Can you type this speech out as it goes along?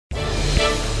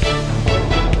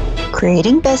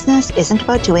Creating business isn't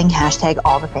about doing hashtag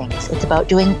all the things. It's about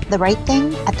doing the right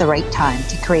thing at the right time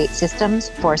to create systems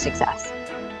for success.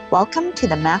 Welcome to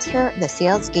the Master the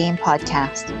Sales Game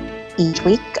podcast. Each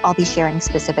week, I'll be sharing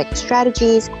specific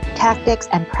strategies, tactics,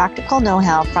 and practical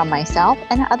know-how from myself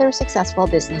and other successful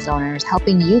business owners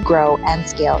helping you grow and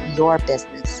scale your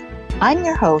business. I'm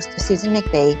your host, Susan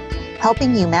McVeigh,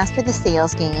 helping you master the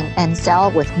sales game and sell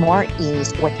with more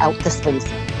ease without the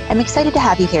sleaze. I'm excited to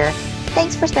have you here.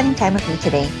 Thanks for spending time with me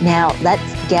today. Now,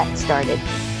 let's get started.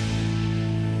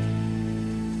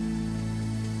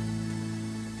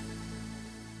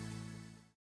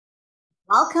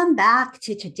 Welcome back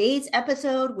to today's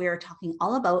episode. We're talking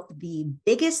all about the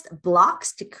biggest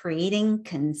blocks to creating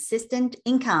consistent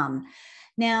income.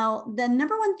 Now, the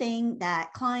number one thing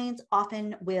that clients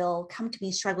often will come to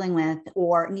me struggling with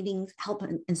or needing help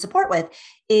and support with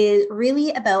is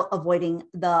really about avoiding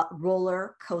the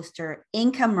roller coaster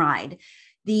income ride.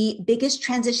 The biggest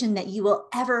transition that you will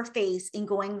ever face in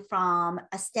going from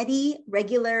a steady,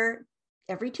 regular,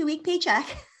 every 2-week paycheck,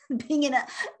 being an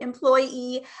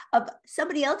employee of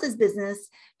somebody else's business,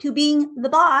 to being the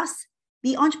boss,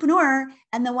 the entrepreneur,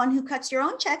 and the one who cuts your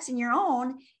own checks in your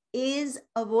own, is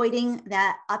avoiding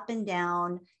that up and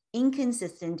down,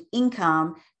 inconsistent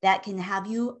income that can have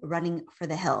you running for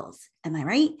the hills. Am I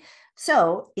right?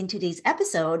 So in today's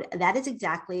episode, that is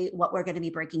exactly what we're going to be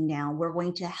breaking down. We're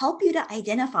going to help you to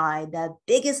identify the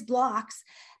biggest blocks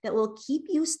that will keep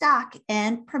you stuck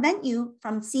and prevent you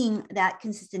from seeing that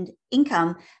consistent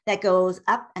income that goes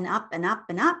up and up and up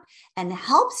and up, and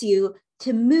helps you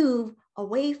to move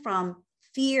away from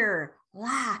fear,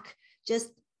 lack,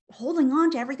 just holding on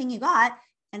to everything you got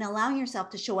and allowing yourself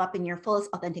to show up in your fullest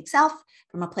authentic self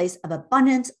from a place of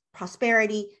abundance,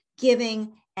 prosperity,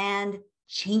 giving, and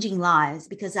changing lives,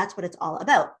 because that's what it's all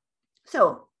about.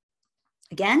 So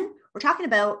again, we're talking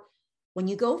about when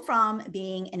you go from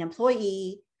being an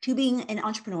employee to being an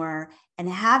entrepreneur and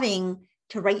having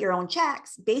to write your own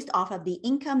checks based off of the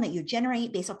income that you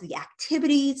generate, based off of the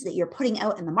activities that you're putting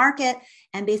out in the market,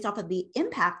 and based off of the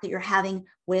impact that you're having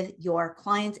with your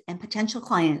clients and potential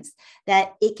clients,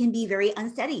 that it can be very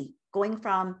unsteady, going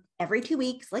from every 2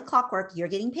 weeks, like clockwork, you're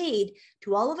getting paid,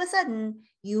 to all of a sudden,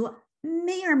 you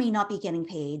may or may not be getting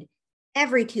paid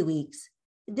every 2 weeks,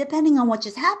 depending on what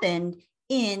just happened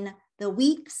in the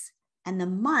weeks and the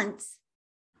months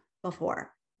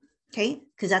before. Okay,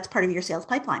 because that's part of your sales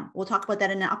pipeline. We'll talk about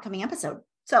that in an upcoming episode.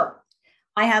 So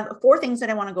I have 4 things that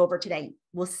I want to go over today.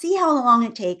 We'll see how long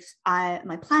it takes.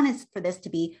 My plan is for this to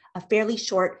be a fairly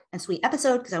short and sweet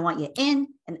episode, because I want you in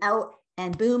and out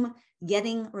and boom,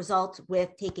 getting results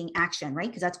with taking action, right?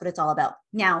 Because that's what it's all about.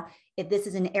 Now, if this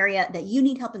is an area that you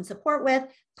need help and support with,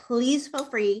 please feel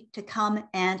free to come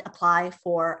and apply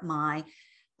for my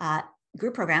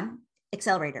group program,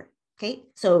 Accelerator. Okay,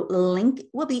 so the link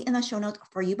will be in the show notes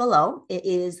for you below. It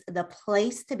is the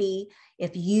place to be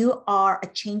if you are a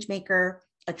change maker,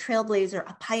 a trailblazer,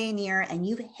 a pioneer, and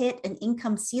you've hit an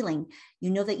income ceiling. You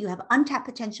know that you have untapped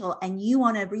potential and you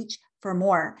want to reach for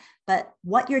more. But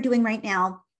what you're doing right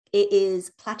now, it is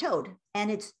plateaued.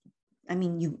 And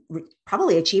you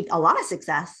probably achieved a lot of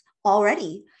success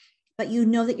already, but you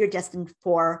know that you're destined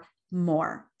for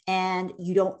more. And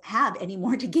you don't have any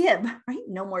more to give, right?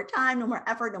 No more time, no more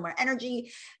effort, no more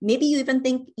energy. Maybe you even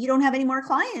think you don't have any more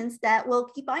clients that will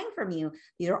keep buying from you.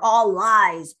 These are all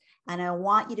lies. And I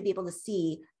want you to be able to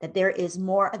see that there is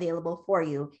more available for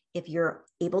you if you're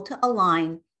able to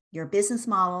align your business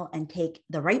model and take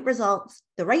the right results,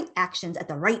 the right actions at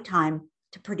the right time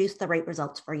to produce the right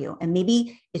results for you. And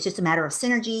maybe it's just a matter of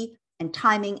synergy and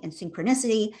timing and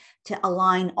synchronicity to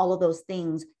align all of those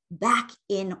things back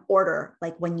in order,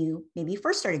 like when you maybe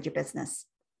first started your business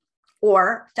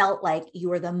or felt like you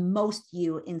were the most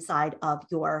you inside of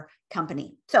your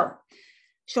company. So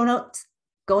show notes,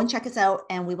 go and check us out,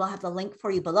 and we will have the link for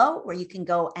you below where you can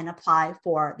go and apply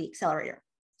for the accelerator.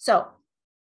 So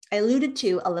I alluded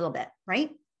to a little bit,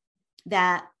 right?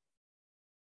 That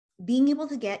being able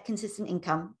to get consistent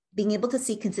income, being able to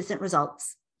see consistent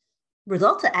results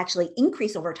that actually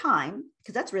increase over time,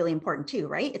 because that's really important too,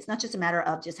 right? It's not just a matter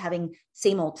of just having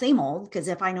same old, because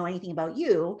if I know anything about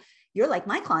you, you're like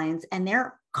my clients and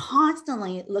they're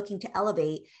constantly looking to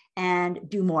elevate and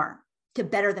do more to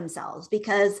better themselves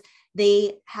because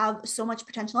they have so much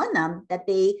potential in them that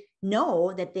they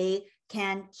know that they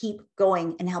can keep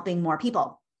going and helping more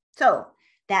people. So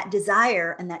that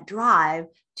desire and that drive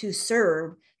to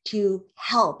serve, to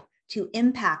help, to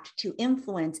impact, to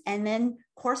influence, and then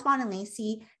correspondingly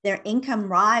see their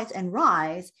income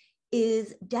rise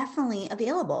is definitely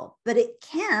available. But it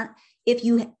can't if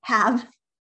you have,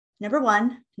 number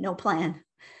one, no plan.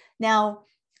 Now,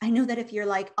 I know that if you're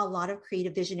like a lot of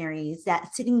creative visionaries,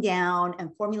 that sitting down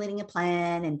and formulating a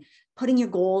plan and putting your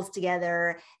goals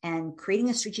together and creating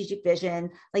a strategic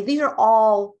vision, like these are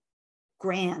all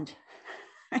grand,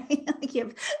 right? Like you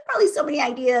have probably so many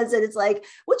ideas and it's like,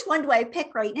 which one do I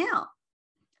pick right now?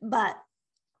 But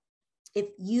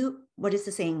what is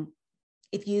the saying?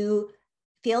 If you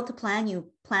fail to plan,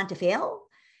 you plan to fail.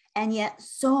 And yet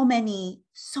so many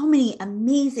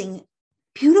amazing,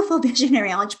 beautiful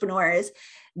visionary entrepreneurs,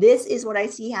 this is what I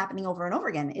see happening over and over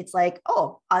again. It's like,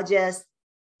 oh, I'll just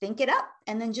think it up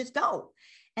and then just go.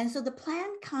 And so the plan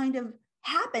kind of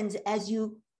happens as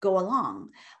you go along.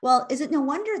 Well, is it no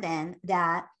wonder then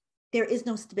that there is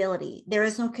no stability, there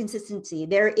is no consistency,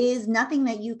 there is nothing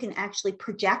that you can actually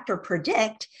project or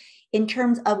predict in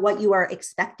terms of what you are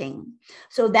expecting.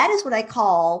 So that is what I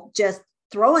call just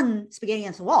throwing spaghetti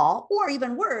against the wall, or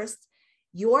even worse,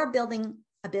 you're building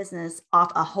a business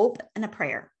off a hope and a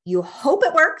prayer. You hope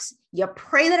it works, you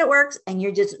pray that it works, and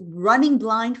you're just running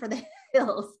blind for the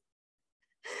hills.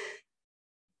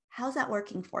 How's that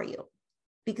working for you?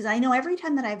 Because I know every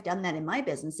time that I've done that in my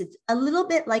business, it's a little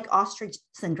bit like ostrich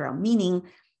syndrome, meaning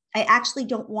I actually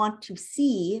don't want to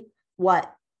see what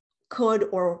could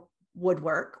or would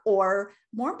work, or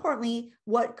more importantly,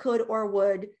 what could or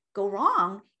would go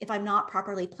wrong if I'm not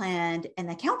properly planned and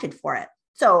accounted for it.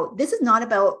 So this is not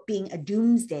about being a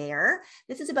doomsdayer.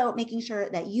 This is about making sure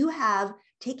that you have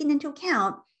taken into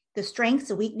account the strengths,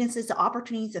 the weaknesses, the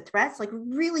opportunities, the threats, like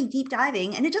really deep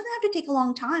diving. And it doesn't have to take a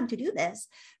long time to do this,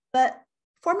 but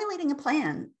formulating a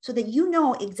plan so that you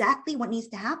know exactly what needs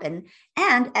to happen.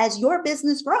 And as your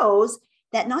business grows,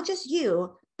 that not just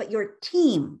you, but your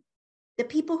team, the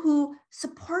people who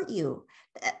support you,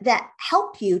 that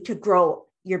help you to grow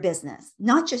your business,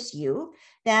 not just you,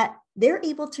 that they're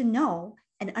able to know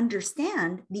and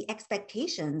understand the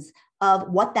expectations of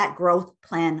what that growth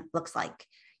plan looks like.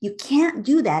 You can't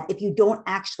do that if you don't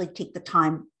actually take the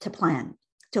time to plan,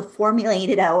 to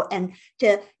formulate it out, and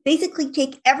to basically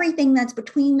take everything that's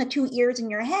between the two ears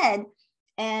in your head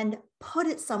and put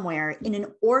it somewhere in an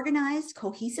organized,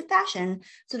 cohesive fashion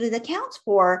so that it accounts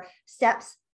for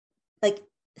steps, like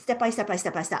step by step by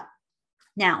step by step.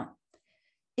 Now,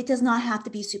 it does not have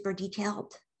to be super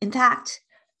detailed. In fact,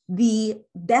 the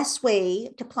best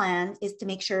way to plan is to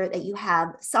make sure that you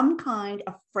have some kind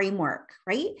of framework,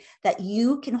 right? That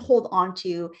you can hold on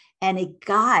to, and it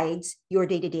guides your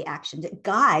day-to-day actions. It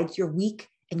guides your week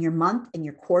and your month and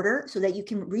your quarter so that you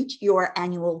can reach your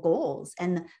annual goals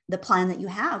and the plan that you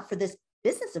have for this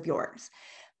business of yours.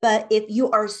 But if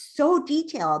you are so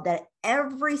detailed that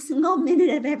every single minute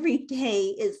of every day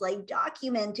is like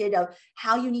documented of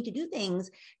how you need to do things,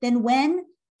 then when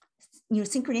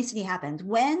synchronicity happens,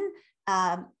 when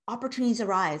opportunities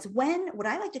arise, when what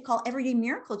I like to call everyday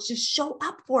miracles just show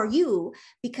up for you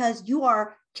because you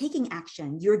are taking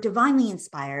action, you're divinely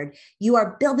inspired, you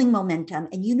are building momentum,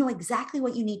 and you know exactly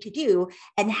what you need to do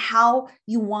and how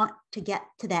you want to get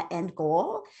to that end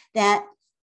goal, that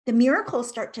the miracles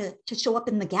start to show up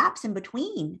in the gaps in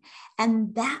between.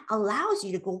 And that allows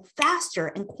you to go faster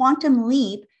and quantum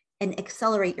leap and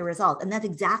accelerate your result. And that's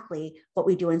exactly what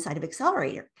we do inside of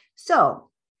Accelerator. So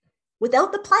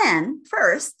without the plan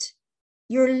first,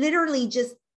 you're literally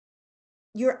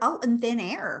you're out in thin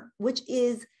air, which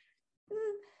is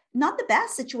not the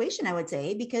best situation, I would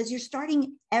say, because you're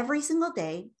starting every single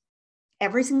day,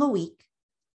 every single week,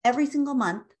 every single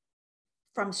month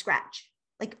from scratch,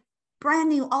 like brand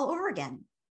new all over again.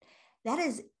 That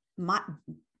is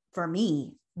for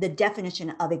me, the definition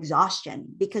of exhaustion.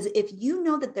 Because if you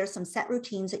know that there's some set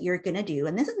routines that you're going to do,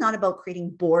 and this is not about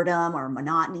creating boredom or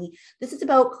monotony, this is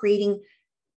about creating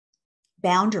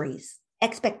boundaries,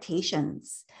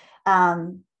 expectations,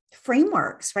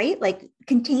 frameworks, right? Like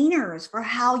containers for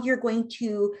how you're going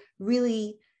to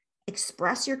really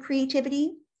express your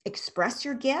creativity, express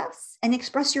your gifts, and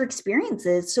express your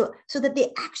experiences so that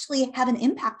they actually have an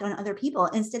impact on other people,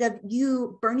 instead of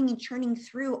you burning and churning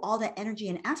through all that energy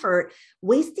and effort,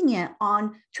 wasting it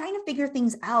on trying to figure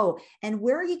things out. And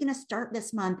where are you going to start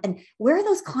this month? And where are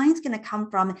those clients going to come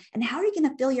from? And how are you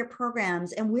going to fill your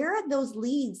programs? And where are those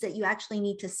leads that you actually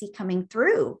need to see coming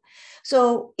through?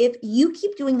 So if you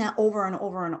keep doing that over and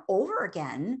over and over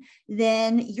again,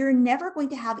 then you're never going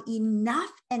to have enough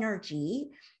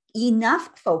energy,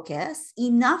 enough focus,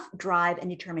 enough drive and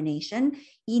determination,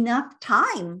 enough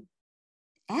time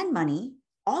and money,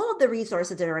 all of the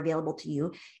resources that are available to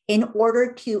you in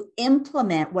order to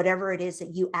implement whatever it is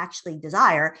that you actually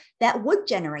desire that would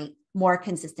generate more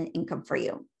consistent income for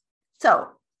you. So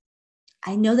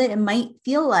I know that it might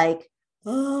feel like,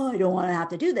 oh, I don't want to have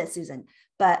to do this, Susan,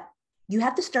 but you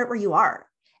have to start where you are.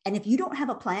 And if you don't have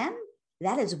a plan,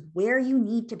 that is where you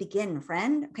need to begin,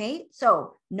 friend. Okay.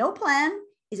 So no plan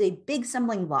is a big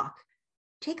stumbling block.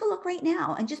 Take a look right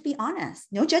now and just be honest.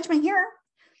 No judgment here,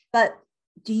 but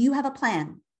do you have a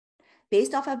plan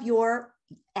based off of your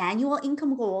annual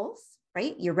income goals,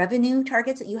 right? Your revenue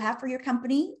targets that you have for your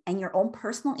company and your own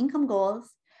personal income goals.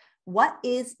 What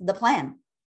is the plan?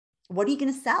 What are you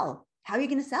going to sell? How are you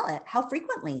going to sell it? How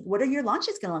frequently? What are your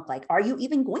launches going to look like? Are you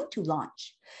even going to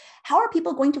launch? How are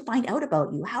people going to find out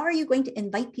about you? How are you going to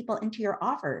invite people into your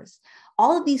offers?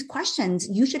 All of these questions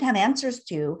you should have answers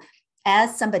to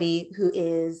as somebody who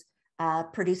is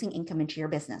producing income into your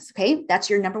business. Okay,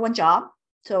 that's your number one job.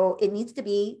 So it needs to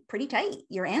be pretty tight,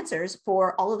 your answers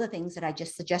for all of the things that I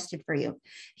just suggested for you.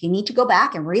 If you need to go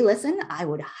back and re-listen, I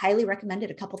would highly recommend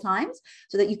it a couple times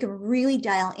so that you can really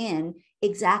dial in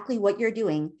exactly what you're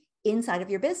doing inside of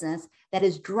your business that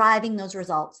is driving those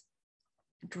results,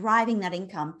 driving that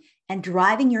income, and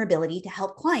driving your ability to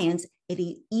help clients at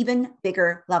an even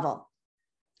bigger level.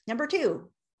 Number two,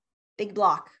 big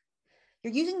block.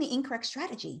 You're using the incorrect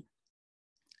strategy.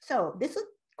 So this is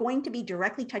going to be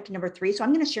directly tied to number three. So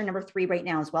I'm going to share number three right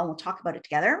now as well. And we'll talk about it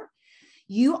together.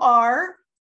 You are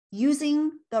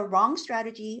using the wrong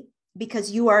strategy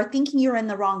because you are thinking you're in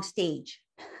the wrong stage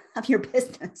of your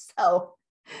business. So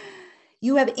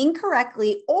you have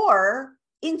incorrectly or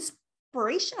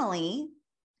inspirationally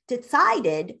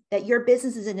decided that your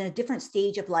business is in a different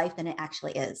stage of life than it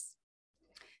actually is.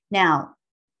 Now,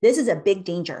 this is a big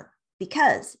danger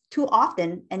because too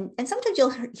often, and sometimes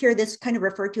you'll hear this kind of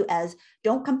referred to as,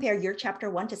 don't compare your chapter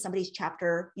 1 to somebody's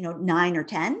chapter 9 or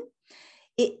 10.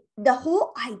 The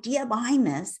whole idea behind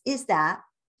this is that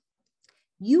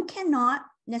you cannot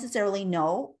necessarily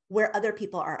know where other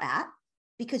people are at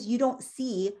because you don't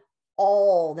see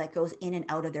all that goes in and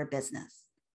out of their business.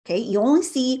 Okay. You only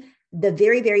see the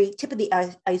very, very tip of the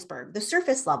iceberg, the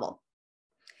surface level.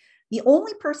 The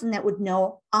only person that would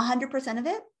know 100% of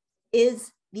it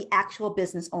is the actual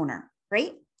business owner,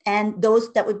 right? And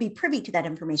those that would be privy to that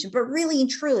information, but really and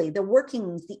truly the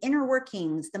workings, the inner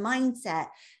workings, the mindset,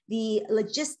 the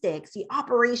logistics, the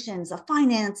operations, the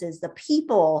finances, the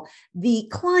people, the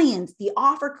clients, the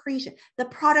offer creation, the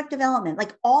product development,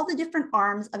 like all the different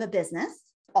arms of a business,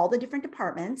 all the different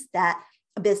departments that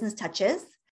a business touches.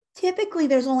 Typically,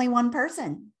 there's only one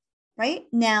person, right?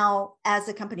 Now, as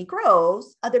the company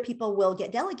grows, other people will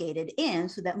get delegated in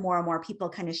so that more and more people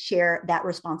kind of share that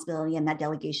responsibility and that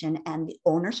delegation and the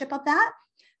ownership of that.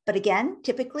 But again,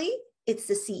 typically, it's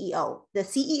the CEO. The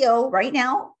CEO right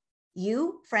now,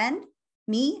 you, friend,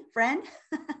 me, friend,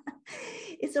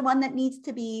 is the one that needs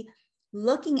to be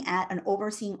looking at and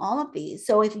overseeing all of these.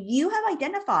 So if you have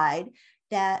identified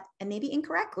that, and maybe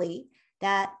incorrectly,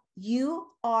 that you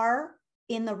are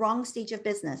in the wrong stage of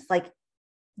business, like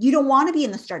you don't want to be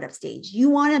in the startup stage. You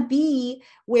want to be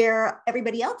where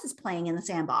everybody else is playing in the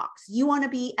sandbox. You want to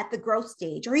be at the growth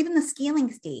stage or even the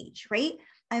scaling stage, right?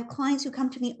 I have clients who come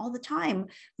to me all the time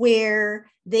where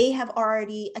they have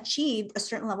already achieved a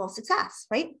certain level of success,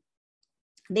 right?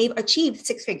 They've achieved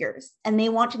 6 figures and they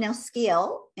want to now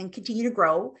scale and continue to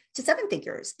grow to 7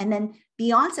 figures and then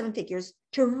beyond 7 figures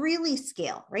to really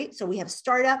scale, right? So we have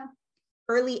startup,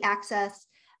 early access,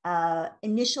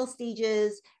 initial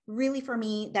stages. Really, for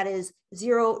me, that is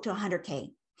 0 to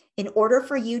 100K. In order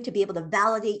for you to be able to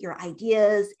validate your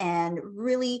ideas and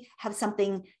really have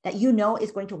something that you know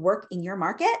is going to work in your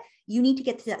market, you need to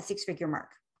get to that 6-figure mark.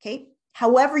 Okay.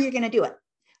 However, you're going to do it.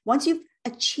 Once you've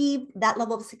achieved that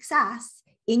level of success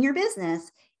in your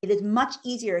business, it is much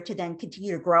easier to then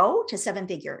continue to grow to 7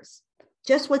 figures,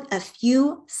 just with a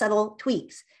few subtle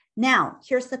tweaks. Now,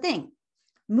 here's the thing.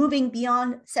 Moving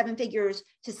beyond 7 figures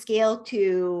to scale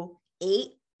to 8,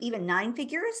 even 9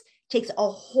 figures takes a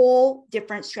whole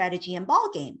different strategy and ball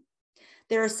game.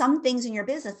 There are some things in your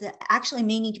business that actually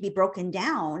may need to be broken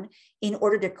down in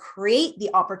order to create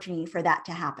the opportunity for that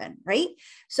to happen, right?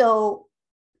 So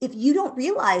if you don't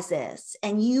realize this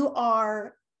and you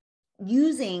are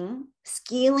using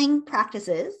scaling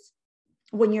practices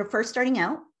when you're first starting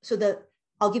out,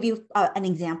 I'll give you an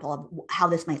example of how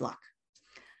this might look.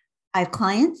 I have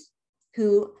clients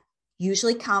who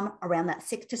usually come around that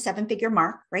 6 to 7 figure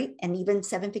mark, right? And even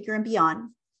 7 figure and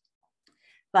beyond.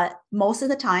 But most of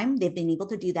the time, they've been able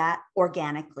to do that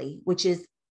organically, which is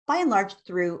by and large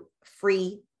through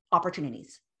free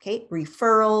opportunities, okay?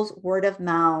 Referrals, word of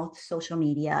mouth, social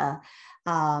media,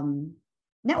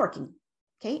 networking,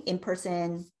 okay? In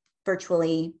person,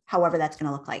 virtually, however that's going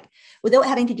to look like, without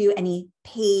having to do any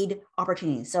paid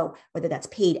opportunities. So whether that's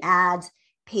paid ads,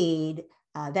 paid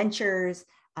ventures,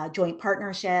 joint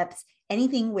partnerships,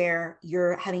 anything where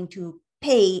you're having to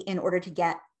pay in order to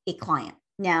get a client.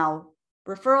 Now,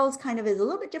 Referrals kind of is a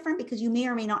little bit different because you may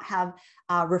or may not have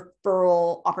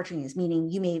referral opportunities, meaning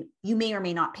you may or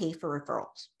may not pay for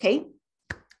referrals. Okay.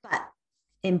 But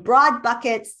in broad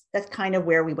buckets, that's kind of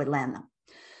where we would land them.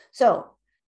 So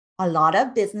a lot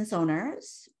of business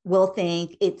owners will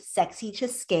think it's sexy to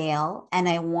scale, and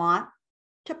I want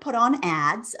to put on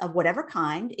ads of whatever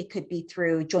kind. It could be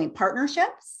through joint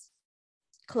partnerships,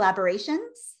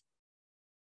 collaborations,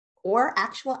 or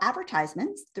actual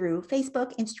advertisements through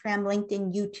Facebook, Instagram,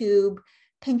 LinkedIn, YouTube,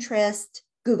 Pinterest,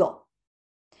 Google.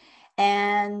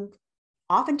 And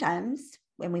oftentimes,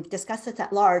 when we've discussed this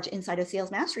at large inside of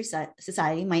Sales Mastery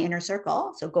Society, my inner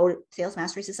circle, so go to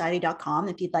salesmasterysociety.com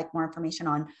if you'd like more information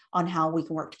on how we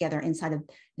can work together inside of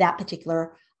that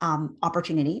particular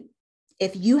opportunity.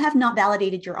 If you have not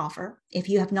validated your offer, if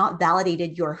you have not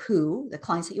validated your who, the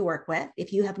clients that you work with,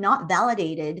 if you have not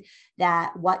validated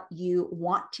that what you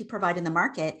want to provide in the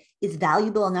market is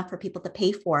valuable enough for people to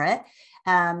pay for it,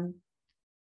 and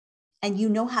you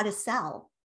know how to sell,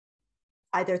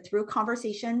 either through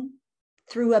conversation,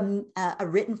 through a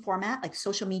written format like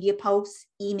social media posts,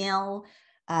 email,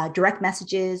 direct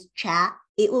messages, chat,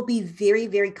 it will be very,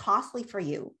 very costly for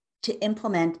you to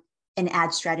implement an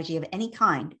ad strategy of any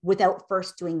kind without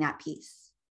first doing that piece.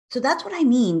 So that's what I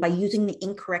mean by using the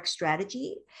incorrect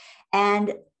strategy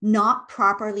and not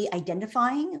properly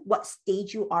identifying what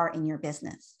stage you are in your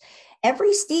business.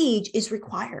 Every stage is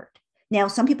required. Now,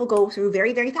 some people go through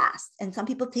very, very fast, and some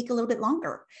people take a little bit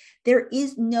longer. There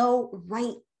is no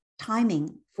right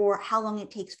timing for how long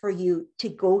it takes for you to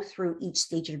go through each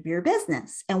stage of your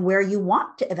business and where you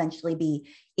want to eventually be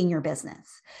in your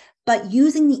business. But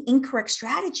using the incorrect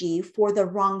strategy for the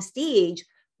wrong stage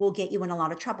will get you in a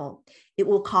lot of trouble. It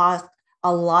will cause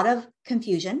a lot of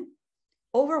confusion,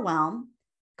 overwhelm,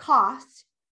 cost,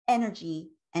 energy,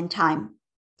 and time.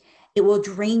 It will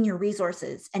drain your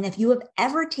resources. And if you have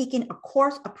ever taken a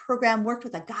course, a program, worked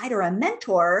with a guide or a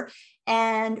mentor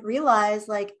and realized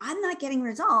like, I'm not getting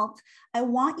results, I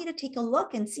want you to take a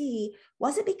look and see,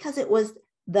 was it because it was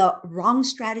the wrong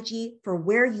strategy for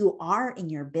where you are in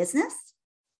your business?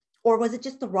 Or was it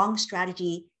just the wrong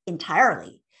strategy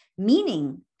entirely?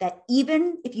 Meaning that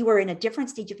even if you were in a different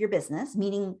stage of your business,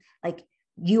 meaning like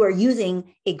you are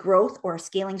using a growth or a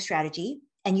scaling strategy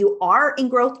and you are in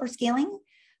growth or scaling,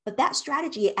 but that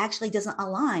strategy actually doesn't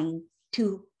align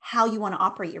to how you want to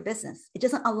operate your business. It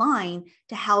doesn't align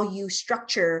to how you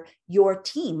structure your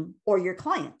team or your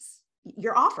clients,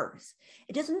 your offers.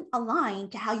 It doesn't align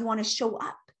to how you want to show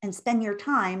up and spend your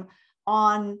time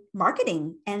on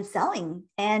marketing and selling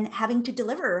and having to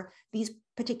deliver these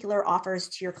particular offers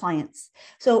to your clients.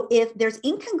 So if there's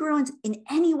incongruence in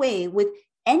any way with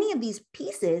any of these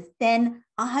pieces, then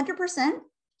 100%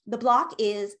 the block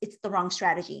is it's the wrong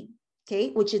strategy.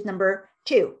 Okay, which is number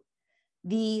 2.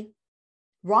 The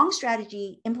wrong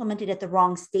strategy implemented at the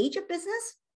wrong stage of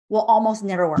business will almost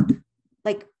never work.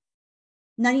 Like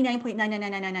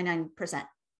 99.99999%,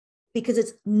 because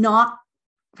it's not,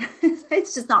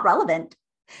 it's just not relevant,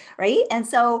 right? And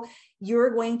so you're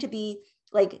going to be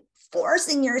like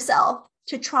forcing yourself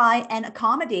to try and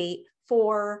accommodate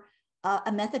for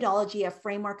a methodology, a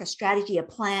framework, a strategy, a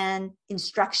plan,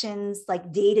 instructions,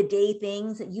 like day-to-day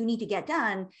things that you need to get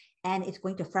done. And it's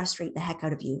going to frustrate the heck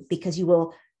out of you because you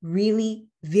will really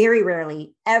very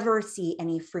rarely ever see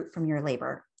any fruit from your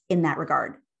labor in that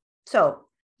regard. So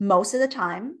most of the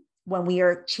time when we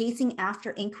are chasing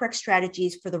after incorrect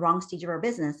strategies for the wrong stage of our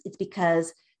business, it's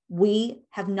because we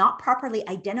have not properly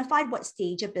identified what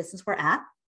stage of business we're at.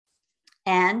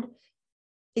 And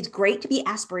it's great to be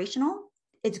aspirational.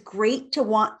 It's great to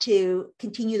want to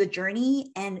continue the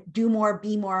journey and do more,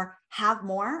 be more, have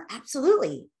more.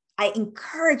 Absolutely. I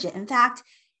encourage it. In fact,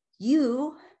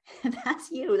 you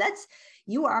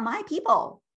are my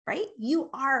people, right? You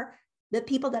are the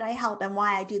people that I help and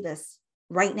why I do this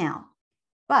right now.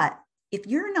 But if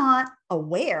you're not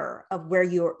aware of where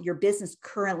your business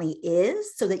currently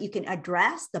is so that you can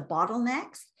address the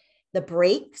bottlenecks, the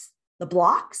breaks, the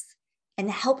blocks, and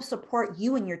help support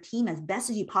you and your team as best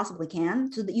as you possibly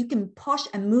can so that you can push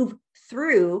and move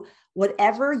through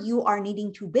whatever you are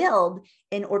needing to build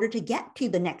in order to get to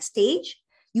the next stage,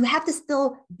 you have to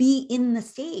still be in the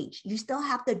stage. You still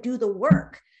have to do the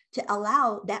work to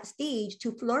allow that stage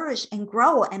to flourish and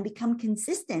grow and become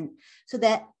consistent so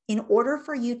that in order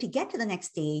for you to get to the next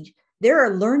stage, there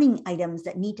are learning items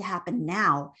that need to happen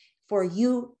now for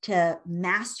you to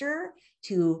master,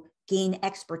 to gain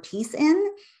expertise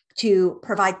in, to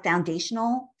provide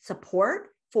foundational support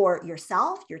for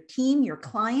yourself, your team, your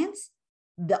clients,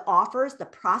 the offers, the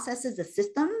processes, the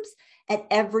systems at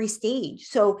every stage.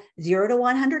 So 0 to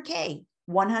 100K,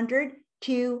 100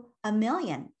 to a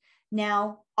million.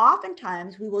 Now,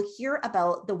 oftentimes we will hear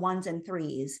about the ones and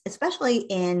threes, especially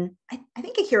in, I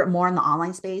think I hear it more in the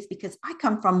online space because I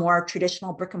come from more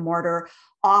traditional brick and mortar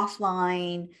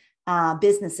offline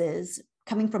businesses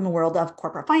coming from the world of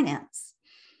corporate finance.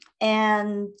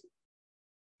 And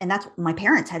that's, my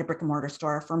parents had a brick and mortar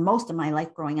store for most of my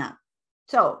life growing up.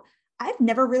 So I've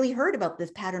never really heard about this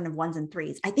pattern of ones and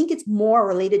threes. I think it's more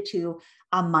related to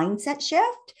a mindset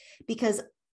shift because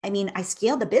I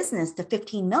scaled the business to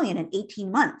 15 million in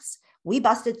 18 months. We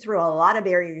busted through a lot of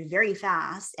barriers very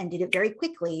fast and did it very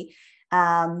quickly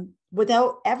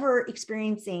without ever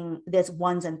experiencing this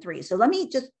ones and threes. So let me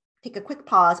just take a quick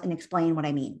pause and explain what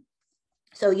I mean.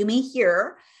 So you may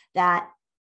hear that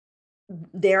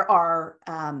there are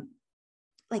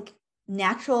like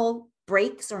natural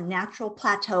breaks or natural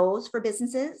plateaus for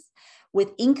businesses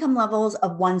with income levels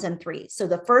of ones and threes. So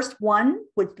the first one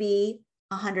would be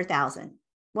 100,000.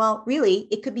 Well, really,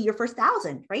 it could be your first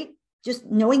 1,000, right? Just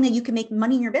knowing that you can make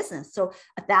money in your business. So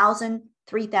 1,000,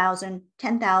 3,000,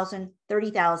 10,000,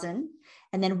 30,000,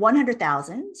 and then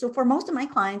 100,000. So for most of my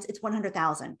clients, it's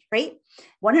 100,000, right?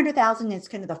 100,000 is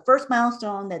kind of the first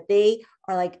milestone that they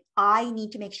are like, I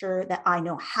need to make sure that I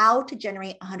know how to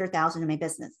generate 100,000 in my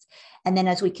business. And then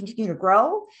as we continue to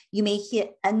grow, you may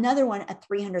hit another one at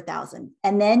 300,000.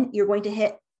 And then you're going to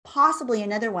hit possibly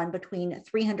another one between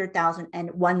 300,000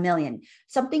 and 1 million,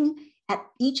 something at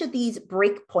each of these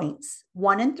break points,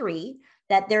 1 and 3,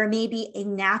 that there may be a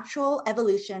natural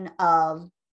evolution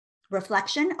of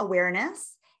reflection,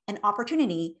 awareness, and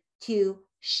opportunity to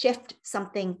shift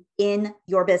something in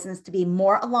your business to be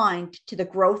more aligned to the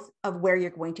growth of where you're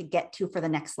going to get to for the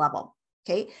next level.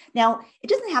 Okay. Now,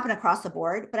 it doesn't happen across the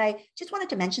board, but I just wanted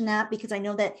to mention that because I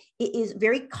know that it is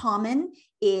very common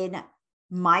in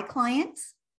my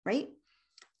clients, right?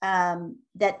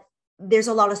 That there's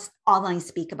a lot of online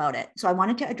speak about it. So I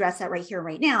wanted to address that right here,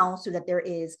 right now, so that there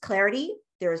is clarity,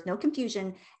 there is no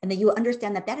confusion, and that you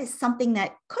understand that that is something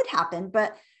that could happen.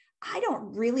 But I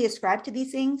don't really ascribe to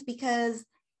these things because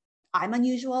I'm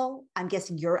unusual. I'm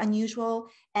guessing you're unusual.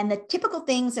 And the typical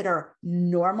things that are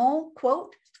normal,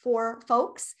 quote, for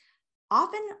folks,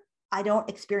 often I don't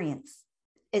experience.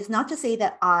 It's not to say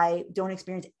that I don't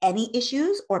experience any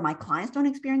issues or my clients don't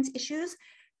experience issues.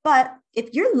 But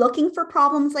if you're looking for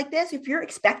problems like this, if you're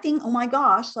expecting, oh my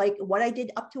gosh, like what I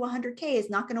did up to 100K is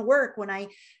not going to work when I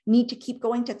need to keep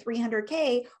going to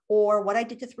 300K, or what I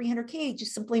did to 300K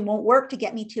just simply won't work to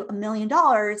get me to $1 million,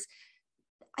 I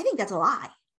think that's a lie,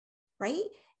 right?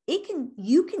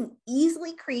 You can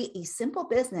easily create a simple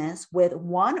business with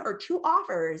 1 or 2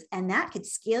 offers, and that could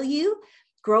scale you,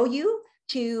 grow you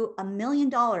to $1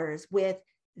 million with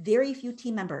very few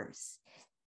team members.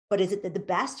 But is it the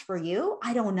best for you?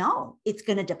 I don't know. It's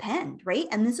going to depend, right?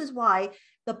 And this is why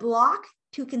the block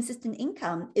to consistent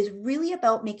income is really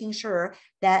about making sure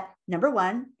that, number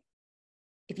 1,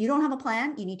 if you don't have a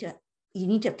plan, you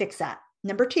need to fix that.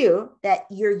 Number 2, that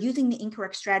you're using the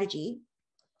incorrect strategy.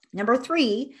 Number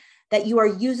 3, that you are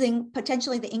using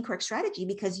potentially the incorrect strategy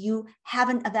because you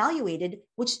haven't evaluated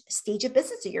which stage of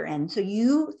business that you're in. So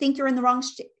you think you're in the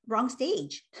wrong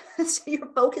stage. So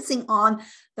you're focusing on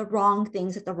the wrong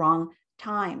things at the wrong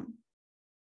time.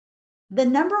 The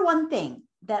number 1 thing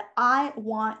that I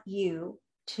want you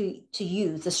to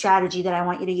use, the strategy that I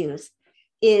want you to use,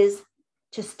 is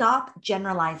to stop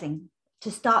generalizing,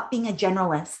 to stop being a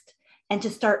generalist, and to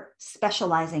start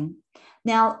specializing.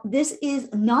 Now, this is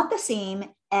not the same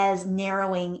as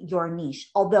narrowing your niche,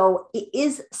 although it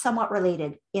is somewhat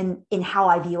related in how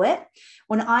I view it.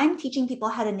 When I'm teaching people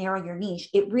how to narrow your niche,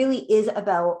 it really is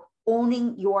about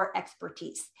owning your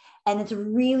expertise. And it's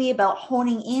really about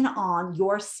honing in on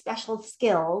your special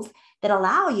skills that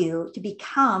allow you to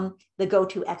become the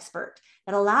go-to expert,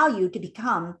 that allow you to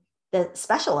become the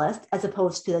specialist as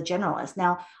opposed to the generalist.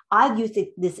 Now, I've used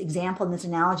this example and this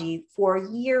analogy for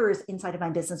years inside of my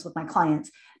business with my clients,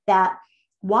 that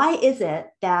why is it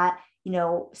that,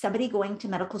 somebody going to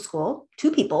medical school,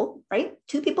 2 people, right?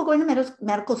 2 people going to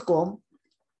medical school,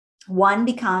 one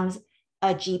becomes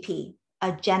a GP,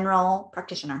 a general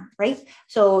practitioner, right?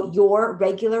 So your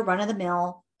regular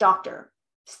run-of-the-mill doctor,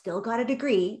 still got a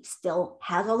degree, still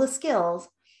has all the skills,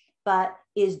 but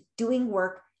is doing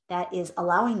work that is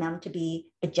allowing them to be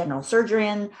a general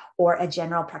surgeon or a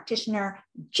general practitioner,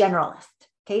 generalist,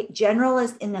 okay?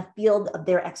 Generalist in the field of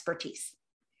their expertise.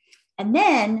 And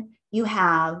then you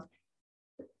have,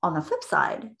 on the flip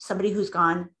side, somebody who's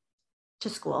gone to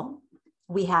school.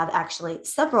 We have actually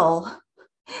several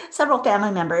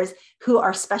family members who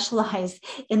are specialized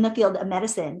in the field of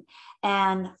medicine.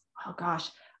 And, oh gosh,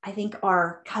 I think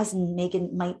our cousin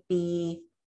Megan might be,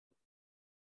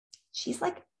 she's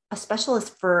like a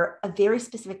specialist for a very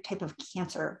specific type of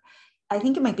cancer. I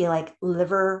think it might be like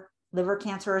liver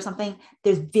cancer or something.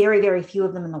 There's very, very few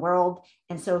of them in the world.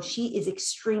 And so she is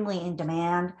extremely in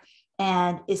demand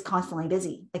and is constantly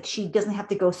busy. Like she doesn't have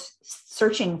to go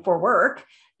searching for work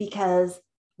because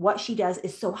what she does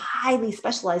is so highly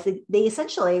specialized that they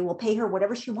essentially will pay her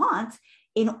whatever she wants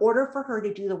in order for her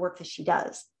to do the work that she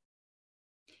does.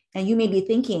 Now you may be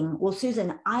thinking, well,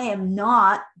 Susan, I am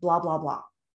not blah, blah, blah.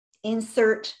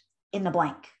 Insert in the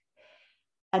blank.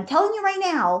 I'm telling you right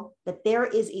now that there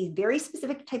is a very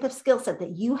specific type of skill set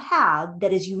that you have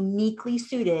that is uniquely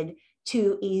suited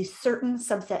to a certain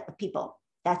subset of people.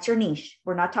 That's your niche.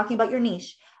 We're not talking about your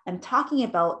niche. I'm talking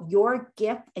about your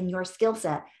gift and your skill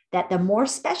set, that the more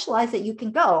specialized that you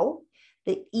can go,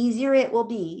 the easier it will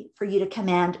be for you to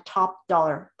command top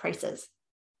dollar prices.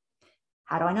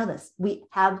 How do I know this? We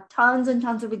have tons and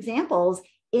tons of examples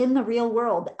in the real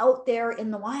world, out there in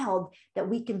the wild, that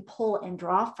we can pull and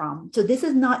draw from. So this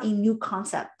is not a new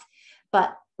concept,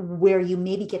 but where you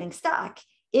may be getting stuck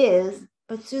is,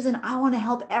 but Susan, I want to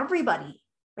help everybody,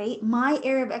 right? My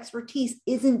area of expertise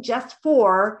isn't just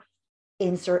for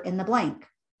insert in the blank.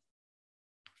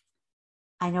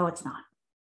 I know it's not.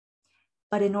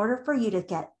 But in order for you to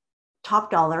get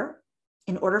top dollar,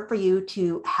 in order for you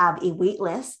to have a wait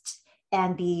list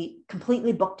and be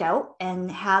completely booked out and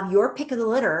have your pick of the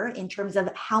litter in terms of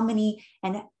how many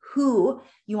and who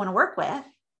you want to work with,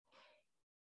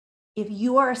 if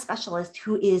you are a specialist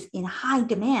who is in high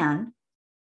demand,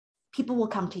 people will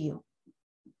come to you.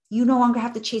 You no longer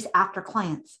have to chase after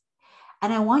clients.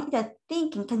 And I want you to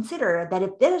think and consider that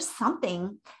if there's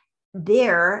something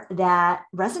there that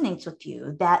resonates with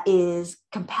you, that is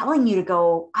compelling you to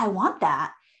go, I want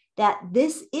that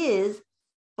this is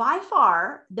by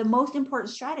far the most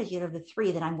important strategy out of the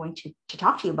three that I'm going to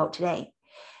talk to you about today.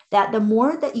 That the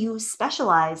more that you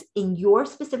specialize in your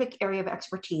specific area of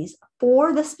expertise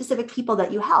for the specific people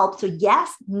that you help. So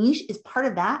yes, niche is part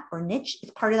of that, or niche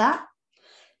is part of that,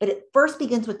 but it first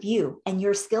begins with you and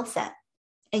your skill set,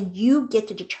 and you get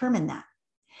to determine that.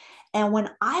 And when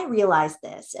I realized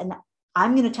this, and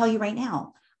I'm going to tell you right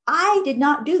now, I did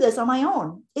not do this on my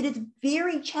own. It is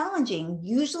very challenging,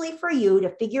 usually for you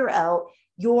to figure out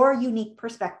your unique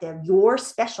perspective, your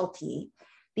specialty,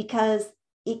 because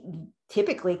it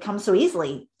typically comes so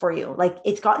easily for you. Like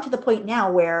it's gotten to the point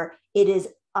now where it is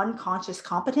unconscious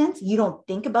competence. You don't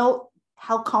think about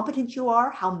how competent you are,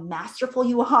 how masterful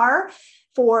you are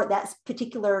for that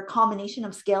particular combination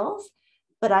of skills.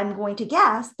 But I'm going to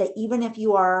guess that even if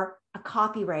you are a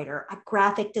copywriter, a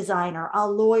graphic designer, a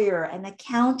lawyer, an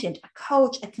accountant, a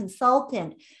coach, a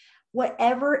consultant,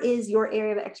 whatever is your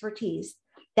area of expertise,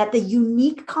 that the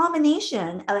unique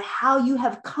combination of how you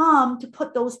have come to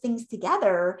put those things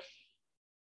together,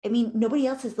 I mean, nobody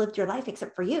else has lived your life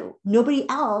except for you. Nobody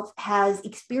else has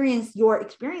experienced your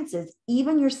experiences,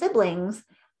 even your siblings,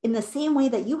 in the same way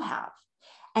that you have.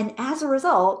 And as a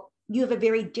result, you have a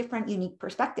very different, unique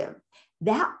perspective.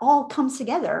 That all comes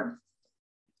together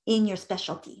in your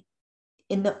specialty,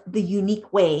 in the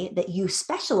unique way that you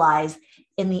specialize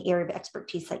in the area of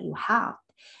expertise that you have.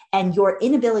 And your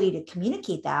inability to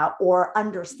communicate that or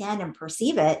understand and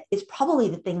perceive it is probably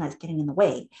the thing that's getting in the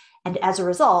way. And as a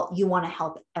result, you want to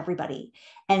help everybody.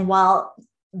 And while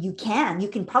you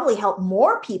can probably help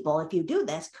more people if you do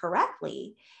this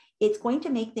correctly, it's going to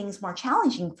make things more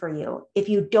challenging for you if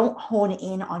you don't hone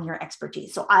in on your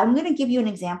expertise. So I'm going to give you an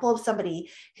example of somebody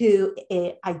who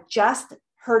I just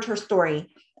heard her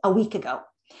story a week ago.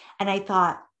 And I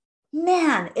thought,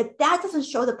 man, if that doesn't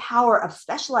show the power of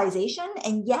specialization,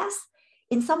 and yes,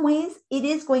 in some ways it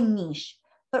is going niche,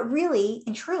 but really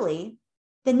and truly,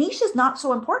 the niche is not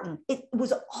so important. It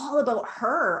was all about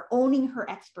her owning her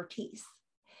expertise.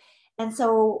 And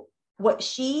so what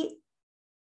she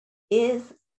is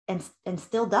and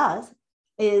still does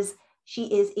is she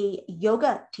is a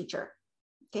yoga teacher.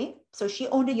 Okay. So she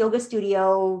owned a yoga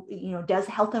studio, does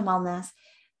health and wellness,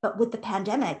 but with the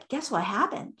pandemic, guess what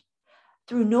happened?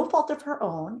 Through no fault of her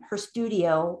own, her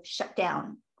studio shut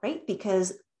down, right?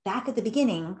 Because back at the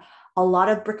beginning, a lot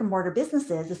of brick and mortar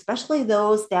businesses, especially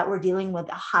those that were dealing with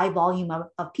a high volume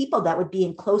of people that would be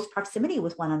in close proximity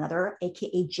with one another,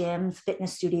 AKA gyms,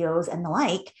 fitness studios, and the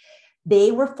like,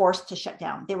 they were forced to shut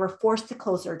down. They were forced to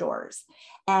close their doors.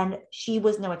 And she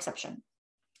was no exception.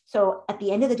 So at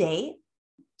the end of the day,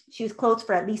 she was closed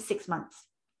for at least 6 months.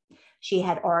 She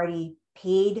had already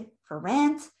paid for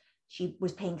rent. She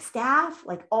was paying staff,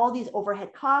 like all these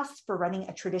overhead costs for running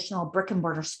a traditional brick and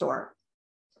mortar store.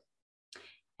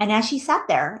 And as she sat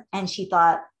there and she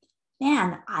thought,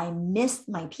 man, I miss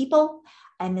my people.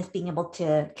 I miss being able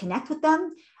to connect with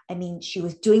them. I mean, she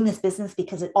was doing this business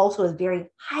because it also is very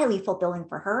highly fulfilling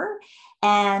for her.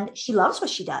 And she loves what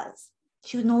she does.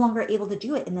 She was no longer able to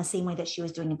do it in the same way that she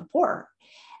was doing it before.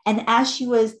 And as she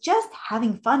was just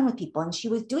having fun with people, and she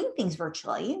was doing things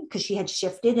virtually because she had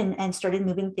shifted and started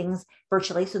moving things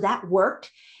virtually. So that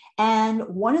worked. And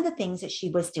one of the things that she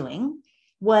was doing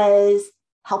was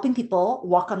helping people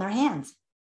walk on their hands.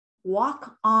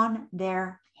 Walk on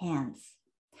their hands.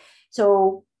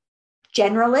 So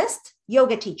generalist,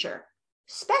 yoga teacher.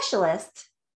 Specialist,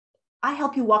 I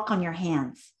help you walk on your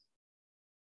hands.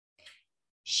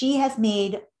 She has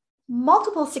made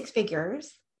multiple six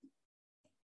figures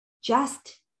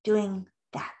just doing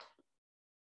that.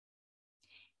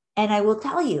 And I will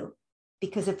tell you,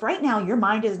 because if right now your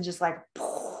mind isn't just like,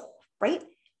 right?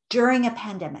 During a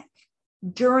pandemic,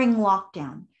 during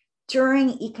lockdown,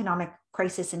 during economic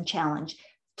crisis and challenge,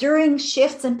 during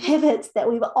shifts and pivots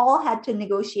that we've all had to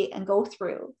negotiate and go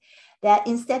through, that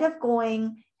instead of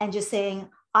going and just saying,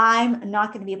 I'm not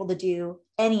going to be able to do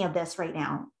any of this right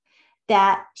now,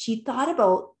 that she thought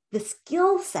about the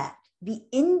skill set, the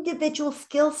individual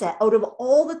skill set out of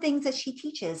all the things that she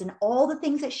teaches and all the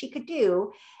things that she could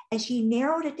do. And she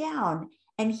narrowed it down.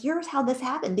 And here's how this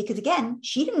happened. Because again,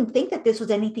 she didn't think that this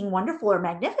was anything wonderful or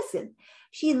magnificent.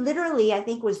 She literally, I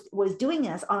think, was doing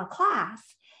this on a class.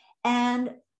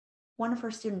 And one of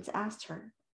her students asked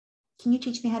her, can you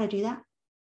teach me how to do that?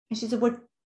 And she said, what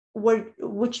do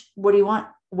you want?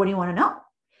 What do you want to know?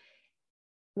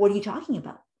 What are you talking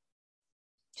about?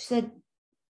 She said,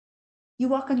 you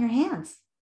walk on your hands.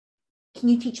 Can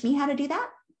you teach me how to do that?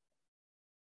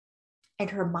 And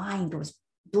her mind was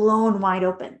blown wide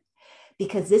open,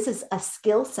 because this is a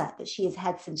skill set that she has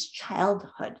had since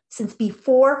childhood, since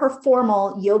before her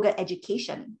formal yoga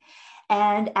education.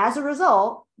 And as a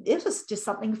result, it was just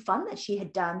something fun that she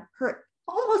had done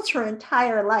almost her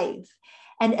entire life.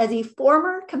 And as a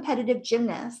former competitive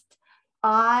gymnast,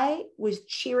 I was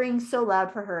cheering so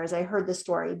loud for her as I heard the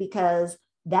story, because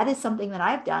that is something that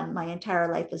I've done my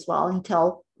entire life as well,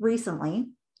 until recently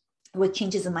with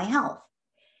changes in my health.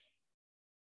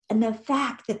 And the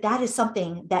fact that that is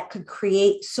something that could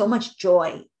create so much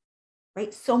joy,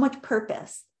 right? So much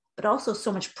purpose, but also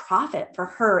so much profit for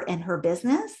her and her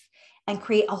business, and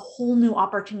create a whole new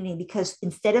opportunity. Because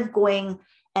instead of going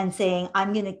and saying,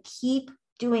 I'm going to keep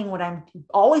doing what I've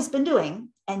always been doing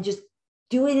and just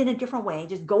do it in a different way,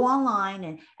 just go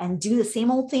online and do the same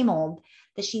old,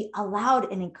 that she allowed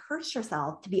and encouraged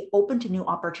herself to be open to new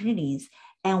opportunities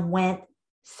and went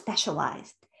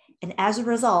specialized. And as a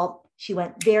result, she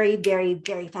went very, very,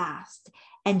 very fast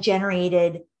and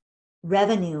generated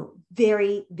revenue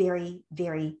very, very,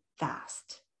 very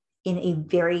fast in a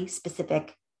very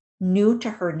specific, new to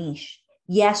her niche.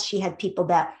 Yes, she had people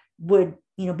that would,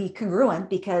 be congruent,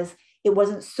 because it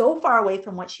wasn't so far away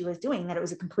from what she was doing that it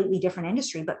was a completely different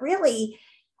industry. But really,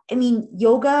 I mean,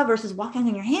 yoga versus walking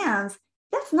on your hands,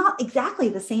 that's not exactly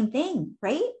the same thing,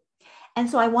 right? And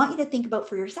so I want you to think about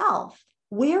for yourself,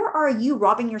 where are you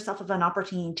robbing yourself of an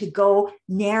opportunity to go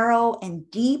narrow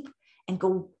and deep and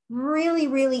go really,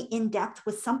 really in depth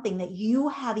with something that you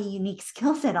have a unique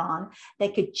skill set on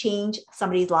that could change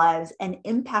somebody's lives and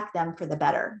impact them for the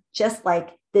better, just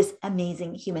like this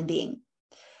amazing human being.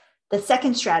 The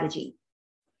second strategy,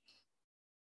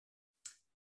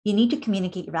 you need to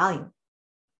communicate your value.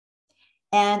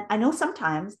 And I know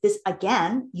sometimes this,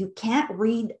 again, you can't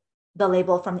read the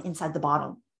label from inside the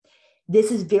bottle.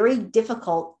 This is very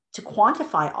difficult to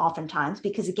quantify oftentimes,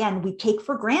 because again, we take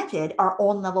for granted our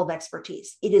own level of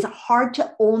expertise. It is hard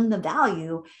to own the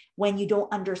value when you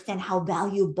don't understand how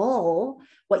valuable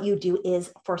what you do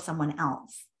is for someone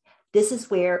else. This is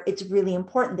where it's really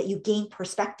important that you gain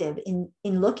perspective in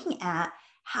looking at,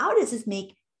 how does this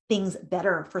make things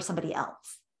better for somebody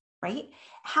else, right?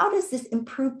 How does this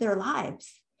improve their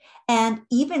lives? And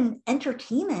even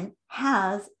entertainment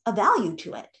has a value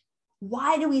to it.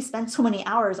 Why do we spend so many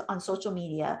hours on social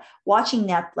media, watching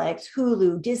Netflix,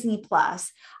 Hulu, Disney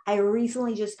Plus? I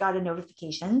recently just got a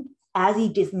notification as a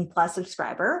Disney Plus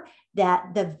subscriber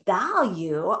that the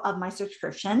value of my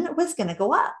subscription was going to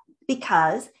go up,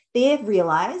 because they have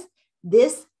realized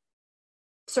this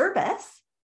service,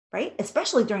 right,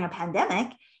 especially during a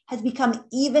pandemic, has become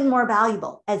even more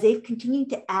valuable as they've continued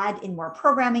to add in more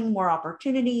programming, more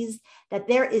opportunities, that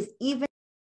there is even,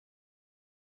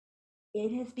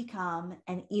 it has become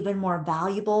an even more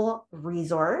valuable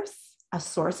resource, a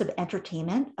source of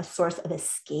entertainment, a source of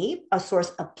escape, a source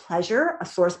of pleasure, a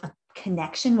source of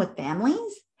connection with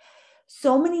families.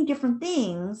 So many different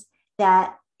things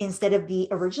that instead of the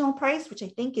original price, which I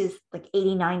think is like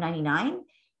 $89.99,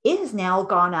 it has now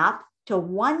gone up to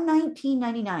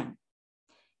 $119.99.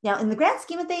 Now, in the grand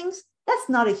scheme of things, That's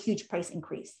not a huge price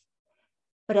increase.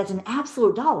 But as an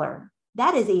absolute dollar,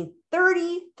 that is a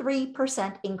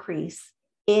 33% increase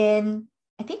in,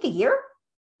 I think, a year,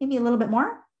 maybe a little bit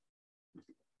more.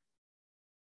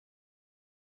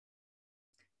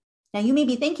 Now you may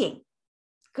be thinking,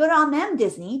 good on them,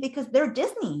 Disney, because they're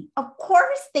Disney. Of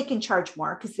course they can charge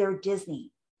more because they're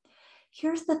Disney.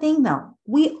 Here's the thing though,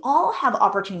 we all have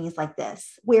opportunities like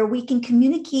this where we can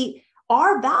communicate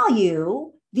our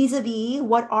value vis-a-vis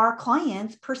what our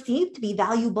clients perceive to be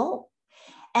valuable.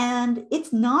 And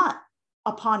it's not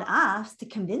upon us to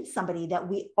convince somebody that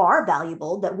we are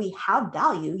valuable, that we have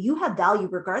value. You have value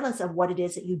regardless of what it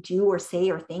is that you do or say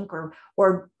or think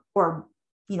or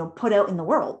put out in the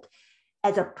world.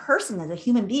 As a person, as a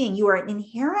human being, you are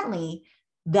inherently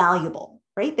valuable,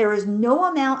 right? There is no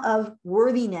amount of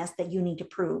worthiness that you need to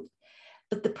prove.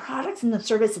 But the products and the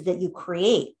services that you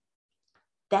create,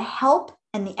 the help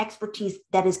and the expertise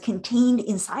that is contained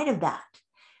inside of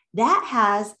that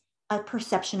has a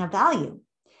perception of value.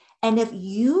 And if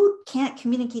you can't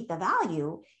communicate the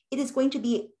value, it is going to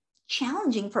be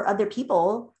challenging for other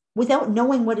people without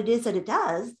knowing what it is that it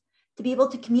does to be able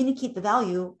to communicate the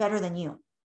value better than you.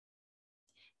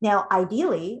 Now,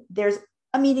 ideally, there's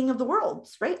a meeting of the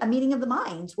worlds, right? A meeting of the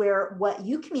minds where what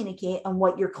you communicate and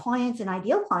what your clients and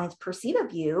ideal clients perceive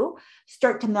of you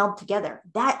start to meld together.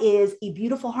 That is a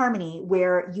beautiful harmony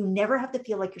where you never have to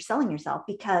feel like you're selling yourself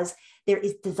because there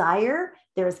is desire,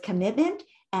 there is commitment,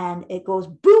 and it goes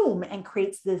boom and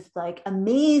creates this like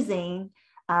amazing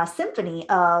symphony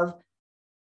of,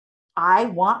 I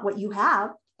want what you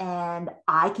have and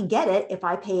I can get it if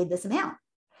I pay this amount.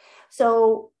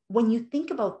 So when you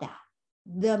think about that,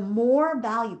 the more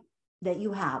value that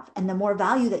you have and the more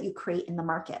value that you create in the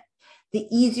market, the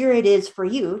easier it is for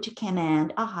you to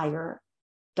command a higher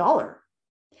dollar.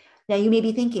 Now you may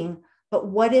be thinking, but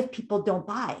what if people don't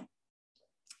buy?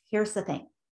 Here's the thing.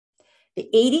 The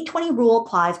 80-20 rule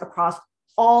applies across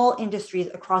all industries,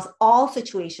 across all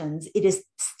situations. It is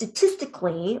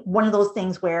statistically one of those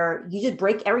things where you just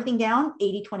break everything down,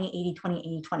 80-20,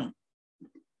 80-20, 80-20.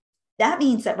 That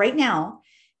means that right now,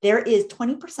 there is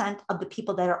 20% of the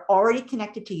people that are already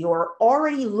connected to you, or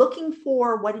already looking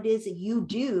for what it is that you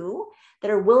do,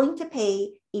 that are willing to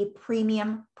pay a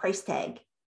premium price tag.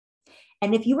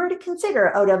 And if you were to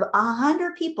consider out of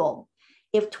 100 people,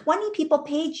 if 20 people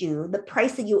paid you the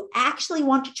price that you actually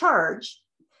want to charge,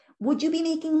 would you be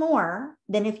making more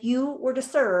than if you were to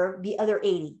serve the other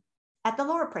 80 at the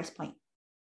lower price point?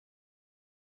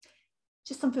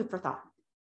 Just some food for thought.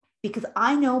 Because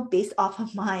I know based off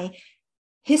of my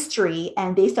history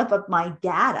and based off of my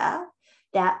data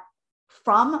that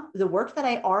from the work that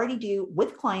I already do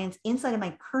with clients inside of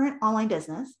my current online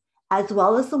business, as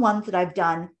well as the ones that I've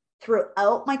done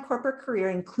throughout my corporate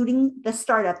career, including the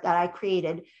startup that I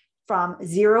created from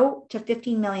 0 to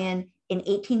 15 million in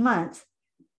 18 months,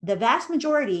 the vast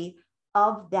majority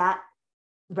of that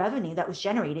revenue that was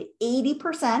generated,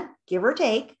 80%, give or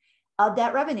take, of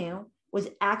that revenue was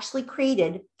actually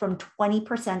created from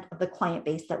 20% of the client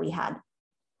base that we had.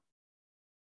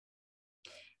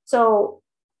 So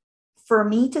for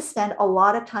me to spend a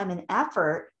lot of time and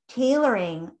effort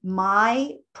tailoring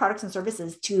my products and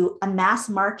services to a mass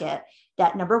market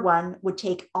that, number one, would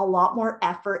take a lot more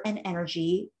effort and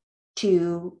energy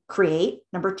to create.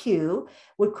 Number two,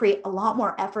 would create a lot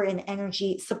more effort and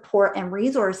energy, support, and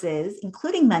resources,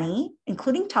 including money,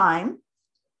 including time,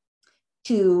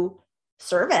 to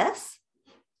service.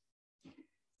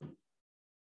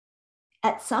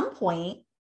 At some point,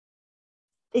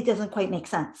 it doesn't quite make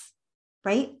sense,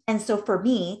 right? And so for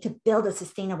me to build a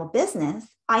sustainable business,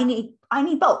 I need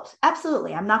both.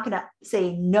 Absolutely. I'm not going to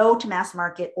say no to mass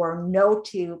market or no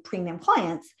to premium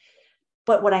clients.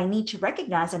 But what I need to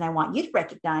recognize, and I want you to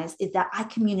recognize, is that I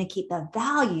communicate the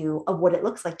value of what it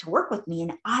looks like to work with me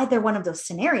in either one of those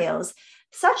scenarios,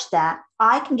 such that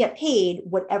I can get paid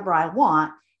whatever I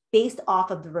want based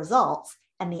off of the results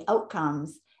and the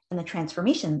outcomes and the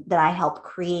transformation that I help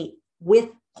create with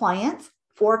clients,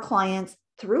 for clients,